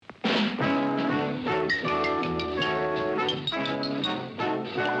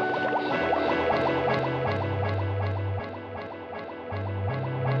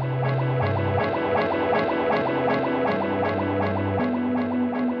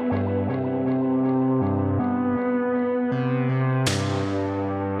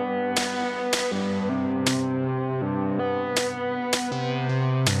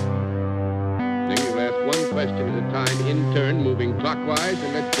clockwise,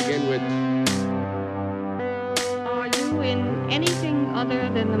 and let's begin with... Are you in anything other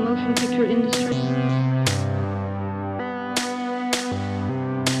than the motion picture industry?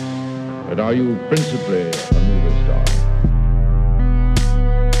 But are you principally a movie star?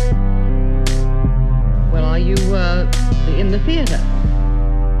 Well, are you in the theater?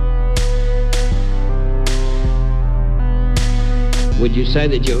 Would you say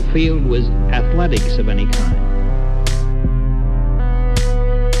that your field was athletics of any kind?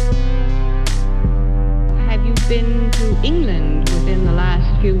 Have you been to England within the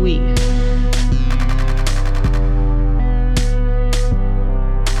last few weeks?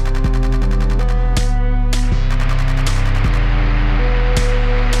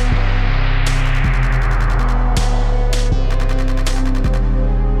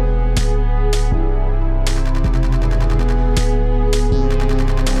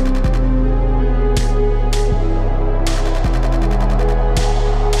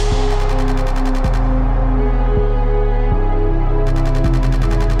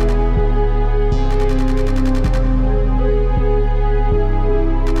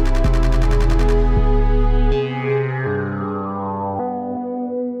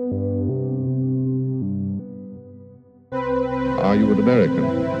 Are you an American?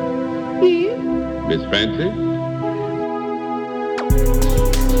 Yes. Miss Francis?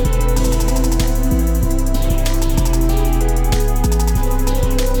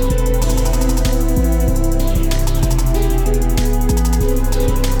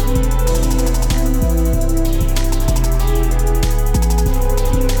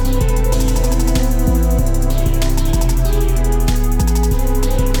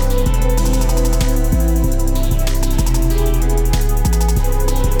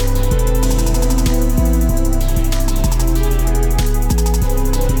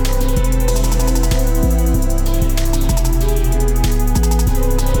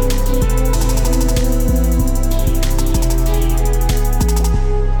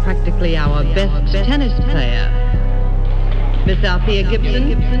 Our best tennis player, Miss Althea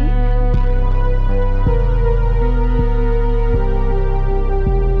Gibson.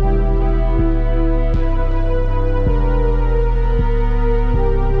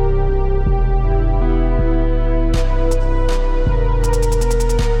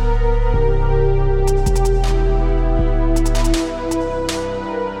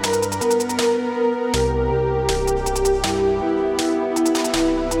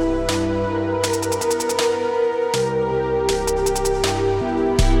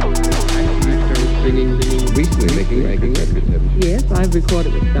 Recently making records, haven't you? Yes, I've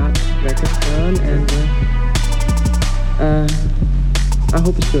recorded with Dot Records Done, and I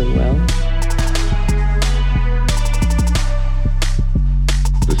hope it's doing well.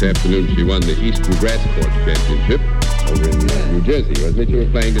 This afternoon she won the Eastern Grass Court Championship over in New Jersey, wasn't it? You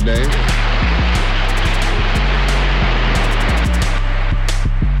were playing today?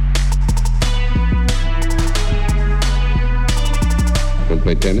 Want to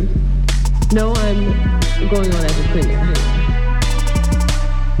play tennis? No, I'm going on as a singer.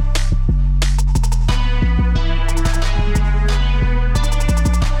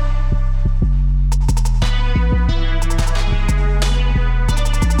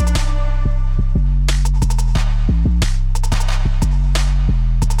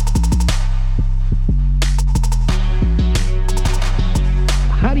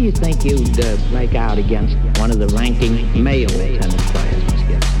 How do you think you'd make out against one of the ranking male tennis players, Miss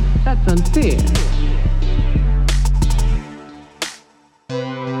Gibson? That's unfair.